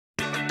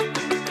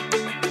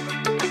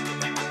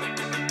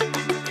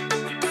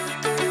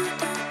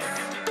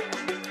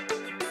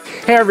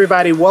Hey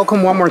everybody,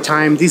 welcome one more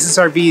time. This is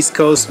RV East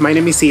Coast. My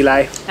name is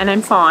Eli. And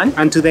I'm Fawn.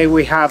 And today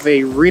we have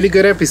a really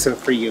good episode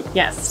for you.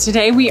 Yes,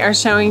 today we are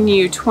showing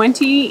you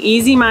 20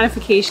 easy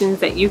modifications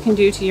that you can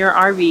do to your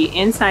RV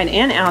inside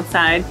and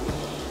outside.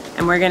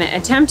 And we're going to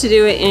attempt to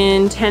do it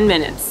in 10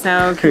 minutes.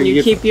 So can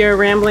you keep your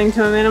rambling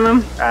to a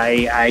minimum?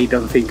 I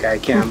don't think I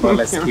can, but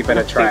let's give it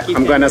a try.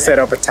 I'm going to set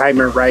up a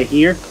timer right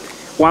here.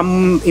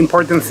 One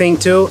important thing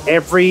too,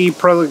 every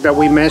product that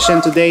we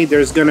mentioned today,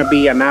 there's going to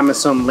be an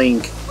Amazon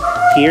link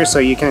here so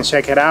you can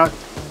check it out.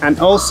 And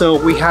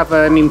also we have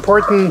an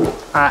important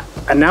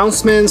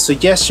announcement,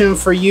 suggestion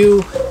for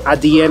you at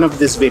the end of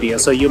this video,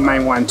 so you might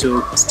want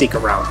to stick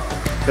around.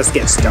 Let's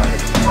get started.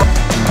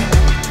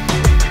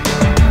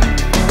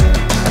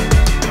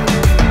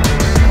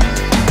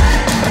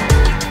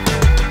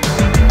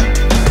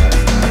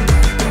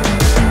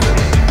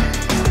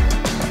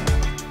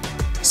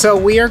 So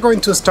we are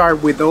going to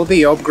start with all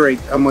the upgrade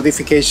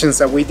modifications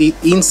that we did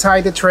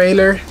inside the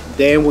trailer.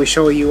 Then we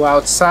show you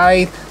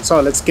outside.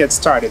 So let's get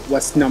started.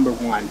 What's number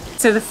one?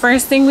 So the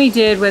first thing we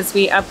did was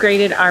we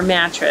upgraded our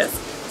mattress.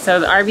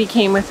 So the RV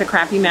came with a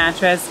crappy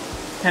mattress.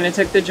 Kind of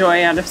took the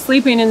joy out of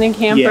sleeping in the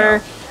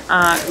camper.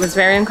 Yeah. It was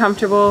very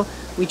uncomfortable.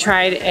 We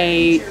tried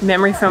a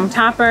memory foam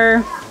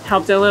topper.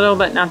 Helped a little,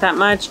 but not that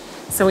much.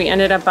 So we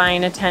ended up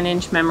buying a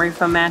 10-inch memory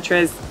foam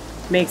mattress.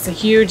 Makes a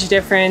huge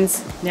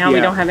difference. Now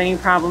we don't have any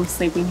problem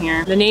sleeping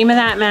here. The name of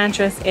that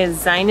mattress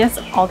is Zinus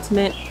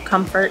Ultimate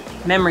Comfort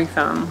Memory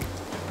Foam.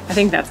 I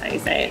think that's how you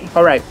say it.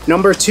 All right,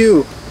 number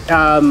two,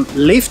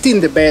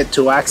 lifting the bed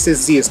to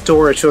access the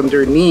storage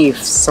underneath,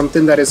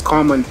 something that is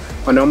common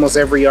on almost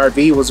every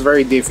RV, was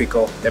very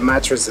difficult. The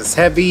mattress is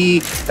heavy,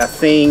 that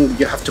thing,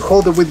 you have to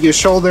hold it with your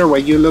shoulder while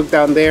you look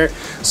down there.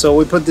 So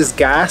we put this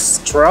gas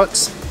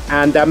struts,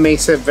 and that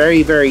makes it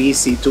very, very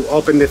easy to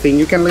open the thing.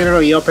 You can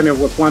literally open it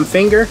with one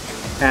finger,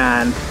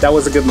 and that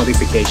was a good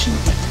modification.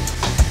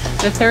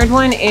 The third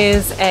one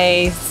is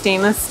a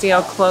stainless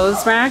steel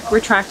clothes rack,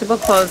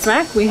 retractable clothes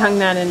rack. We hung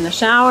that in the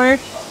shower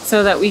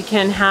so that we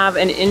can have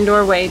an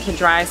indoor way to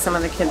dry some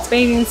of the kids'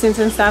 bathing suits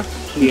and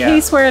stuff. In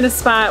case we're at a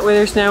spot where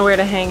there's nowhere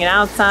to hang it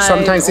outside.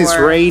 Sometimes it's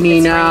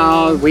raining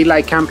out. We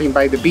like camping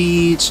by the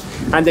beach.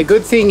 And the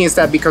good thing is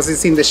that because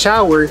it's in the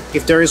shower,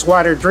 if there is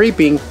water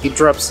dripping, it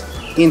drops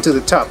into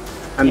the tub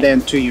and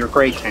then to your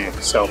gray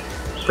tank. So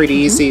pretty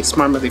easy,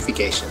 smart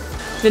modification.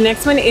 The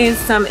next one is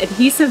some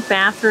adhesive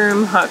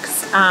bathroom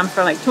hooks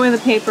for like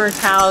toilet paper,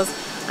 towels.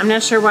 I'm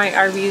not sure why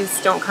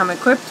RVs don't come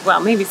equipped. Well,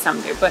 maybe some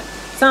do, but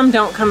some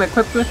don't come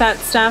equipped with that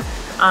stuff.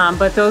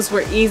 But those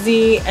were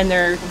easy and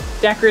they're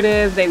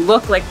decorative. They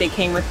look like they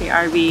came with the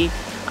RV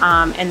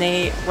and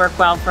they work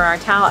well for our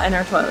towel and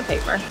our toilet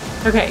paper.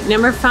 Okay,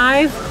 number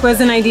 5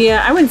 was an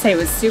idea. I wouldn't say it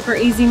was super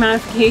easy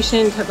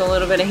modification. Took a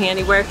little bit of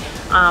handiwork,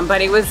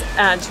 but it was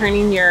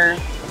turning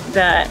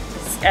the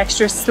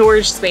extra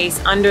storage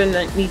space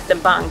underneath the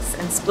bunks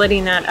and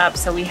splitting that up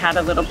so we had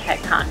a little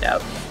pet condo.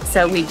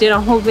 So we did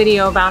a whole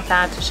video about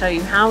that to show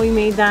you how we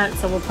made that,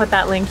 so we'll put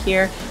that link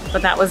here.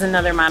 But that was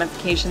another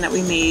modification that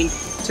we made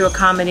to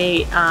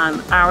accommodate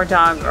our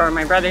dog, or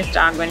my brother's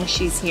dog when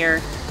she's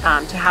here,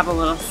 to have a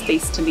little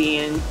space to be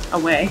in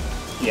away.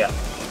 Yeah.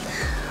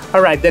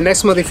 All right, the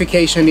next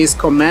modification is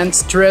command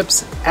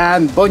strips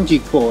and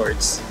bungee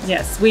cords.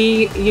 Yes,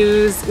 we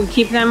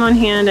keep them on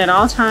hand at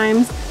all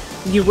times.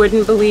 You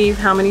wouldn't believe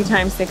how many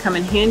times they come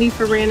in handy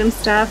for random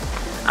stuff.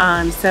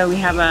 So we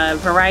have a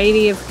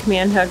variety of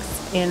command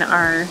hooks in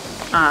our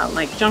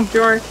like junk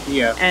drawer.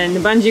 Yeah. And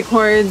the bungee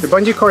cords. The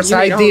bungee cords,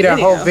 I did a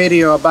whole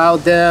video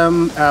about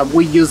them.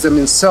 We use them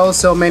in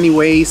so many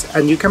ways,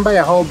 and you can buy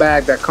a whole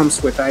bag that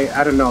comes with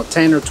I don't know,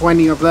 10 or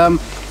 20 of them,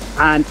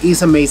 and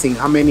it's amazing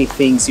how many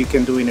things you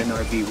can do in an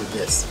RV with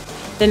this.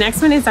 The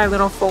next one is our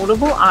little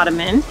foldable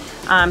ottoman.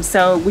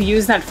 So we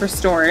use that for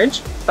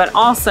storage, but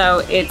also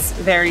it's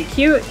very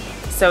cute.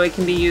 So it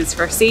can be used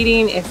for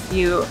seating if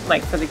you,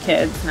 like for the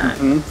kids, not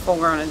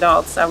full-grown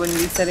adults. I wouldn't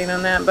be sitting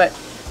on that, but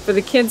for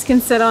the kids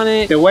can sit on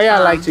it. The way I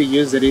like to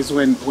use it is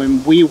when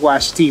we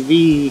watch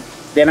TV,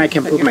 then I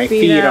can put my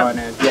feet on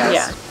it. Yes,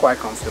 yeah. Quite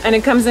comfortable. And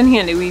it comes in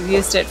handy. We've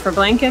used it for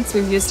blankets,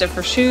 we've used it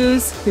for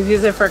shoes, we've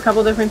used it for a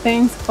couple different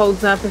things.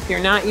 Folds up if you're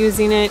not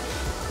using it,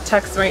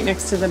 tucks right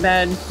next to the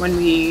bed when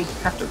we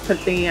have to put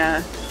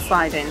the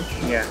slide in.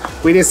 Yeah,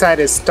 we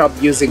decided to stop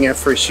using it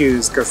for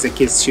shoes because the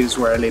kids' shoes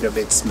were a little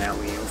bit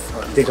smelly.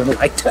 They don't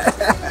like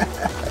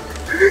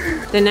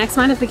that. The next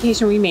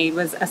modification we made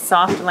was a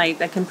soft light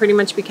that can pretty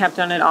much be kept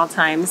on at all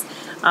times.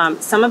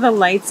 Some of the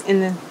lights in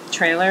the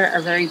trailer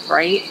are very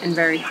bright and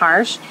very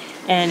harsh,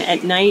 and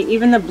at night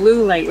even the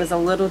blue light was a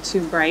little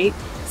too bright.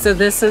 So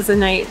this is a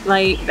night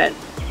light that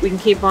we can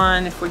keep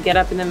on if we get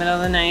up in the middle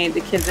of the night,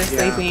 the kids are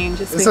sleeping.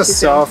 Just it's a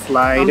soft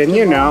light, and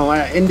you know,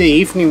 in the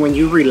evening when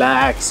you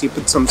relax, you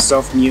put some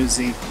soft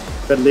music.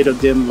 The little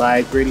dim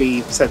light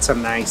really sets a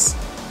nice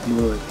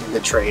mood in the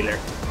trailer.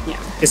 Yeah.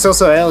 It's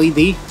also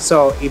LED,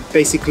 so it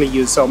basically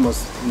uses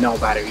almost no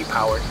battery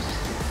power.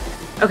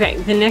 Okay,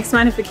 the next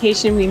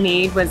modification we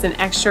made was an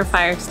extra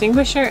fire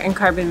extinguisher and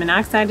carbon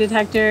monoxide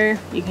detector.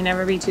 You can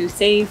never be too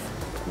safe.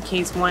 In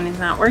case one is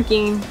not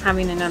working,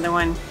 having another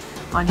one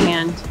on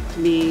hand to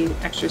be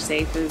extra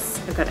safe is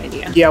a good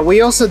idea. Yeah,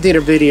 we also did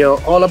a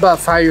video all about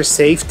fire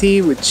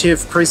safety with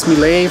Chief Chris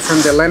Millet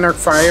from the Leonard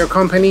Fire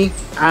Company,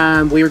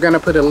 and we're gonna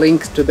put a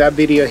link to that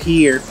video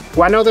here.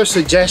 One other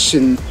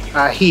suggestion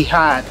he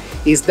had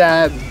is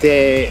that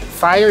the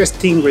fire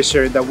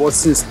extinguisher that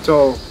was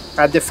installed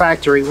at the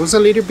factory was a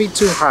little bit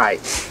too high.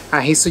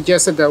 He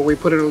suggested that we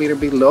put it a little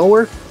bit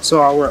lower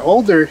so our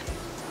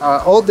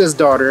oldest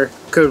daughter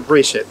could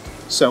reach it.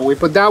 So we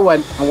put that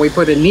one and we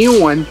put a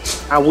new one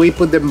and we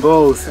put them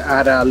both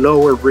at a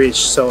lower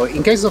reach. So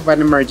in case of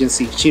an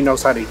emergency, she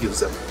knows how to use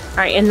them. All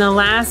right, and the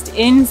last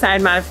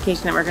inside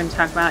modification that we're going to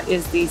talk about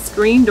is the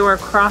screen door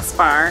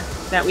crossbar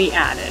that we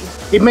added.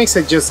 It makes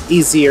it just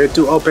easier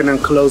to open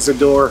and close the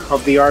door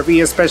of the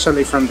RV,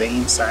 especially from the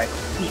inside.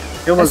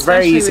 It was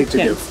very easy to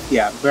do.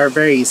 Yeah,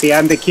 very easy.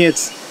 And the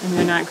kids, and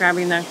they're not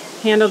grabbing the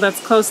handle that's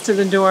close to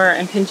the door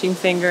and pinching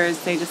fingers.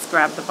 They just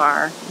grab the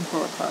bar and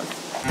pull it closed.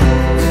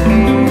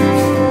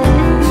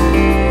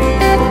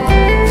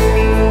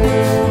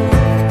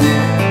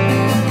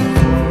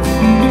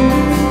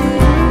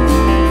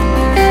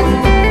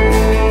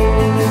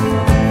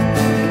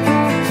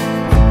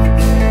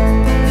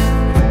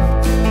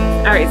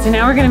 Alright, so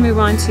now we're going to move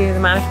on to the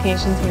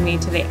modifications we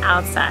made to the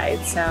outside.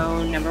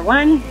 So number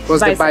one was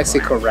the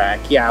bicycle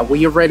rack. Yeah,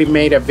 we already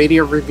made a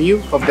video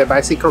review of the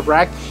bicycle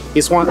rack.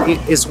 It's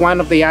one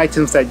of the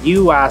items that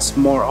you ask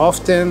more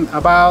often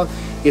about.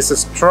 It's a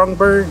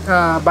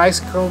STROMBER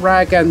bicycle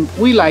rack, and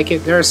we like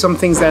it. There are some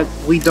things that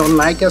we don't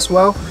like as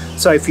well.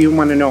 So if you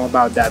want to know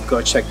about that,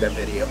 go check that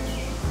video.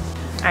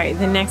 Alright,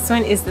 the next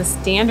one is the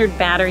standard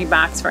battery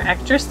box for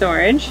extra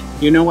storage.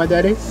 You know what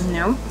that is?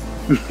 No.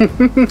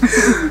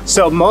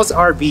 So most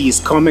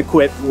RVs come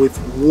equipped with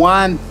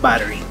one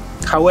battery.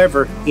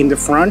 However, in the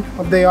front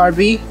of the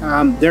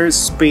RV, there's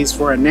space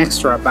for an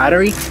extra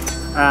battery.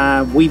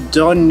 We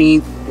don't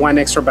need one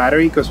extra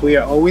battery because we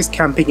are always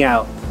camping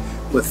out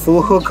with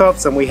full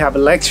hookups and we have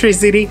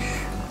electricity.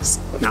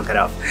 Knock it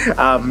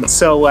off.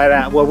 So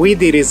what we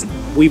did is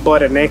we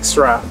bought an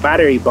extra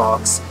battery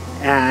box,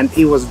 and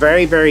it was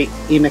very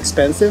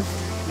inexpensive.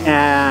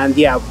 And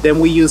yeah, then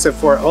we use it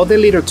for all the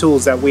little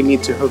tools that we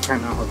need to hook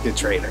and unhook the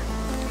trailer.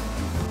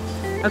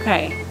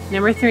 Okay,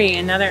 number three,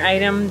 another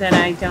item that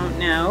I don't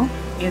know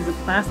is a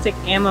plastic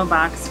ammo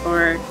box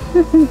for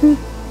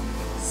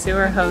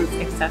sewer hose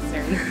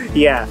accessory.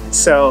 Yeah,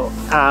 so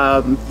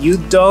you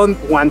don't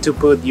want to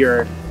put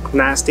your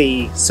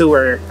nasty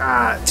sewer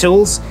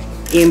tools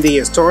in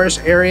the storage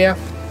area.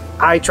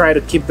 I try to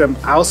keep them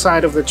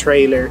outside of the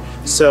trailer,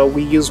 so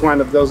we use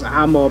one of those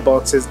ammo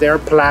boxes. They're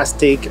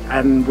plastic,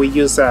 and we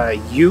use a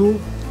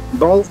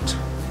U-bolt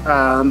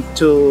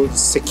to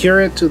secure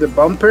it to the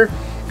bumper,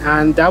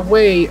 and that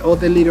way all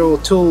the little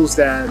tools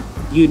that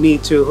you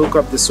need to hook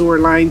up the sewer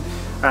line,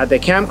 the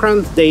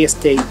campground, they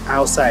stay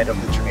outside of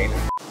the trailer.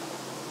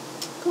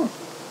 Cool.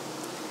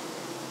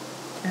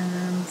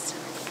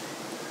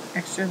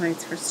 Extra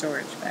lights for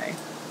storage bay.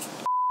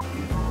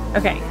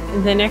 Okay,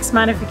 the next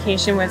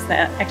modification was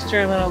the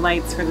extra little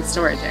lights for the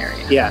storage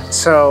area. Yeah,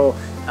 so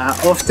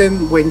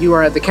often when you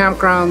are at the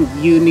campground,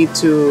 you need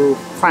to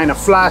find a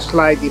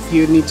flashlight if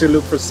you need to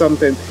look for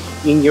something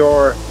in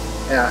your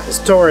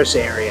storage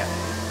area.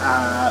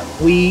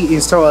 We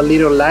install a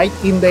little light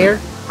in there,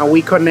 and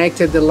we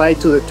connected the light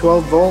to the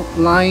 12-volt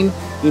line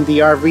in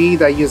the RV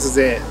that uses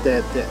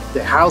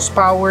the house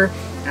power,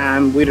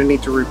 and we don't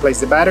need to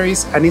replace the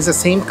batteries. And it's the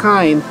same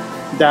kind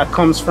that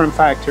comes from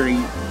factory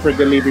for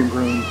the living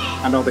room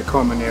and all the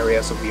common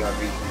areas of the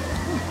RV.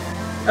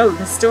 Oh,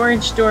 the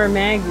storage door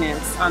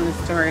magnets on the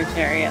storage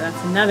area.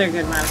 That's another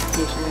good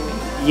modification we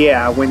made.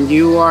 Yeah, when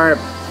you are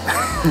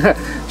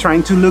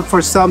trying to look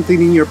for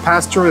something in your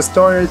pastoral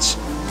storage,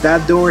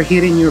 that door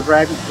hitting you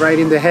right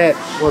in the head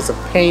was a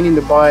pain in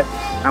the butt.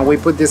 And we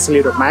put these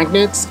little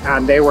magnets,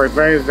 and they were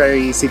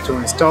very easy to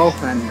install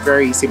and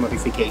very easy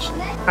modification.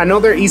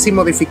 Another easy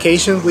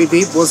modification we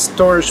did was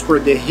storage for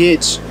the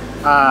hitch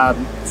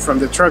from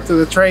the truck to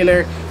the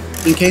trailer.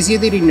 In case you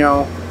didn't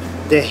know,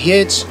 the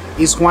hitch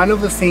is one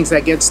of the things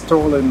that gets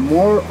stolen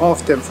more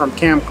often from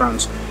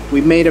campgrounds. We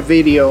made a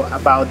video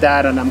about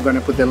that, and I'm going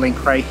to put the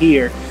link right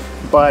here.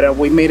 But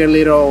we made a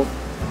little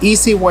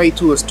easy way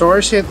to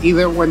storage it,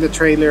 either when the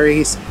trailer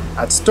is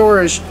at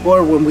storage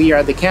or when we are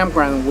at the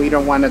campground and we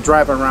don't want to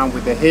drive around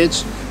with the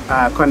hitch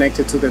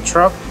connected to the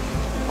truck.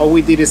 All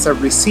we did is a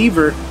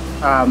receiver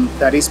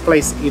that is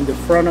placed in the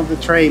front of the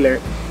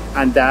trailer,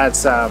 and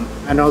that's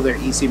another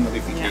easy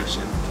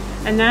modification. Yeah.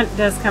 And that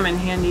does come in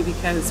handy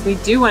because we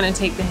do want to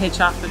take the hitch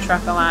off the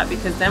truck a lot,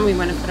 because then we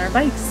want to put our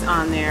bikes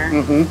on there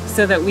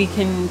so that we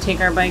can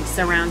take our bikes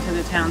around to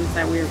the towns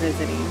that we're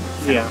visiting.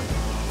 So. Yeah.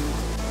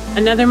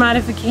 Another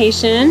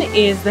modification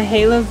is the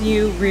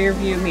HALOVIEW rear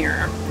view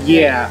mirror.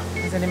 Yeah.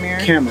 Is it a mirror?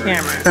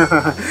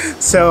 Camera.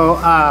 So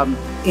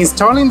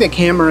installing the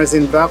cameras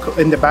in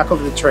the back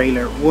of the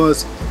trailer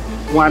was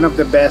one of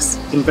the best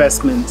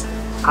investments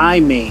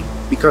I made,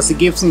 because it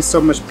gives me so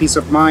much peace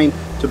of mind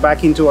to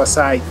back into a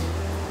site.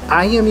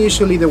 I am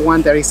usually the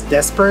one that is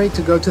desperate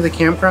to go to the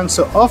campground,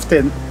 so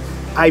often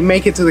I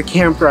make it to the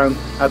campground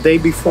a day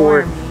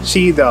before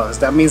she does.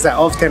 That means that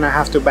often I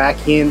have to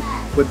back in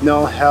with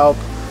no help.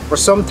 Or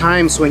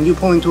sometimes when you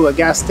pull into a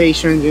gas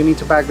station, you need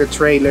to back the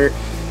trailer.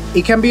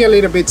 It can be a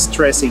little bit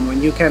stressing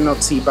when you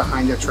cannot see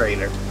behind the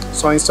trailer.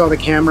 So I installed the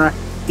camera.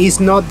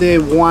 It's not the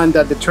one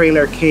that the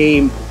trailer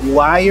came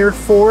wired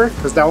for,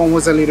 because that one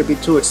was a little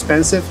bit too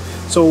expensive.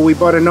 So we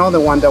bought another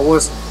one that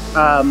was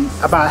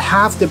about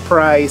half the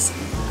price,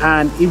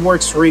 and it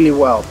works really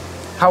well.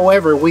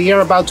 However, we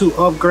are about to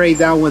upgrade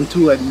that one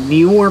to a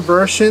newer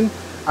version.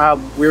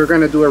 We're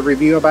gonna do a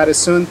review about it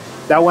soon.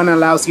 That one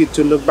allows you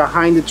to look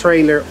behind the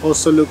trailer,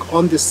 also look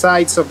on the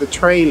sides of the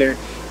trailer,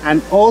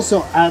 and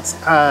also adds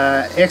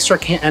an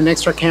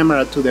extra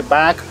camera to the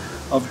back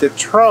of the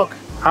truck.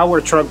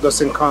 Our truck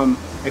doesn't come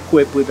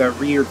equipped with a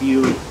rear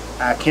view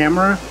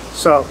camera,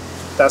 so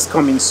that's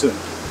coming soon.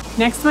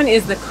 Next one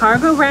is the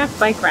cargo rack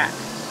bike rack.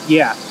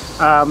 Yeah,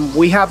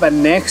 we have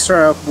an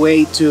extra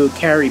way to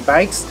carry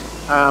bikes.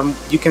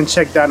 You can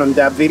check that on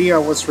that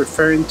video I was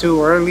referring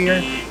to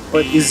earlier,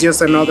 but it's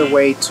just another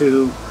way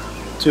to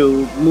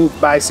move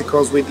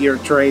bicycles with your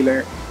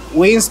trailer.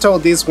 We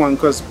installed this one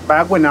because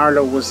back when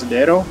Arlo was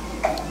little,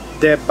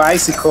 the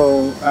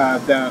bicycle,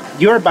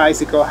 your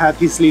bicycle had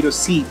this little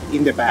seat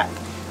in the back,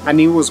 and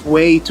it was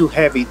way too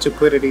heavy to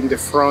put it in the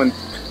front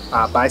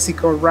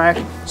bicycle rack.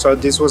 So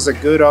this was a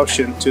good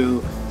option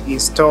to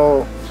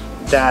install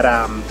that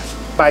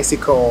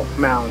bicycle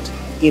mount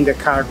in the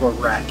cargo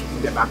rack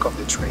in the back of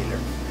the trailer.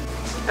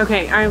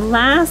 Okay, our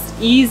last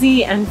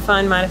easy and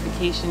fun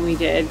modification we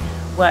did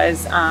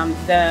was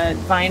the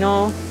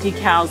vinyl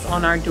decals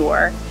on our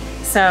door.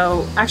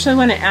 So actually I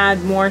want to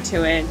add more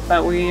to it,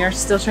 but we are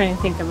still trying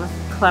to think of a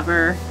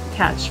clever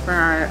catch for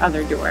our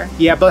other door.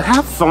 Yeah, but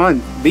have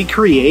fun, be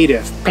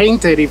creative,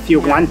 paint it if you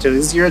want to.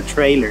 It's your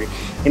trailer.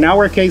 In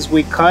our case,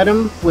 we cut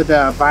them with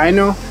a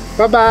vinyl.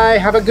 Bye-bye,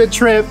 have a good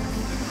trip.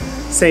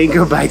 Saying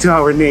goodbye to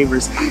our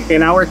neighbors.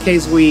 In our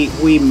case, we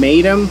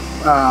made them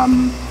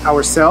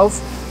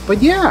ourselves.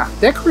 But yeah,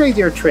 decorate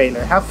your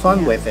trailer, have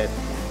fun with it.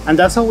 And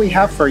that's all we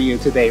have for you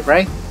today,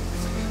 right?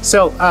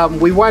 So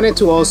we wanted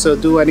to also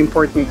do an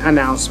important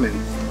announcement.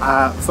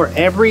 For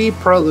every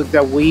product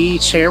that we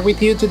share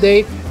with you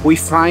today, we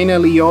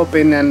finally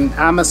open an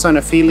Amazon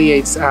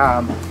affiliates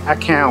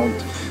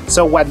account.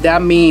 So what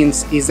that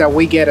means is that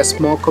we get a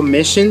small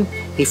commission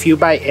if you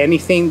buy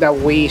anything that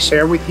we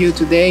share with you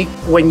today.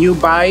 When you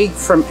buy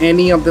from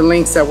any of the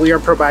links that we are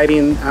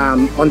providing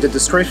on the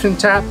description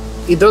tab,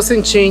 it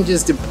doesn't change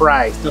the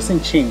price. It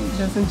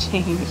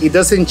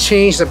doesn't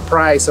change the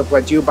price of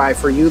what you buy.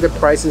 For you, the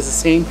price is the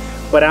same,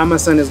 but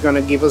Amazon is going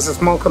to give us a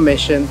small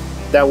commission.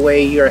 That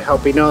way you're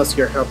helping us,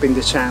 you're helping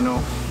the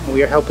channel, and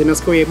you're helping us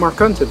create more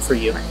content for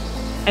you.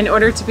 In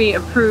order to be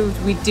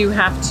approved, we do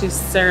have to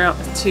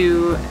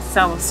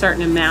sell a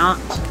certain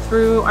amount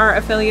through our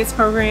affiliates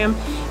program.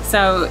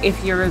 So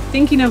if you're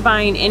thinking of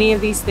buying any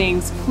of these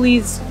things,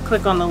 please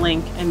click on the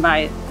link and buy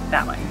it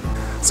that way.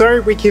 Sorry,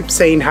 we keep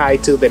saying hi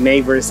to the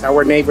neighbors.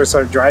 Our neighbors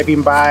are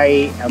driving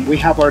by, and we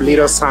have our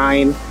little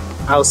sign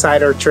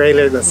outside our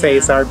trailer that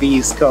says RV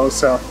East Coast,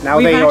 so now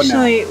they all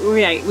know.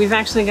 Right, we've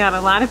actually got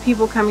a lot of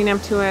people coming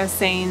up to us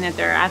saying that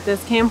they're at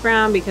this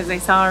campground because they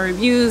saw our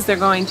reviews. They're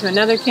going to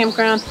another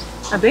campground.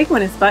 A big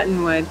one is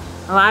Buttonwood.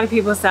 A lot of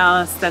people tell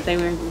us that they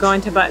were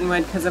going to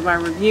Buttonwood because of our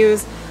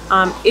reviews.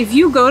 If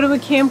you go to a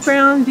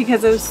campground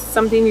because of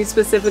something you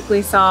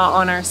specifically saw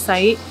on our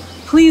site,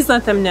 please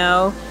let them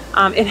know.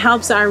 It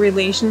helps our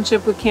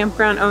relationship with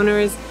campground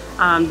owners.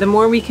 The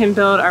more we can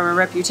build our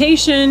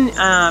reputation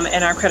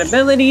and our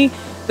credibility,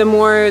 the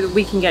more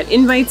we can get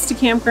invites to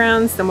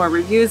campgrounds, the more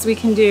reviews we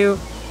can do.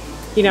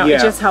 You know, it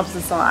just helps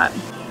us a lot.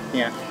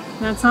 Yeah.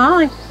 That's all.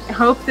 I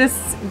hope this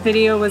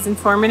video was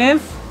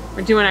informative.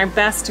 We're doing our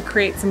best to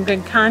create some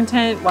good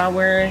content while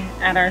we're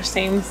at our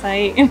same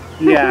site.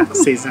 Yeah,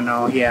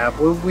 seasonal, yeah.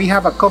 We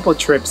have a couple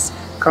trips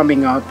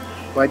coming up,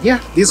 but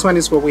yeah, this one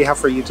is what we have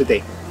for you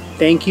today.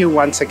 Thank you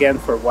once again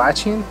for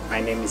watching.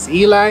 My name is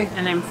Eli.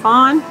 And I'm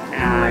Fawn.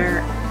 And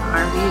we're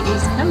RV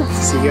East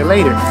Coast. See you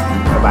later.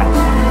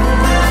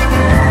 Bye-bye.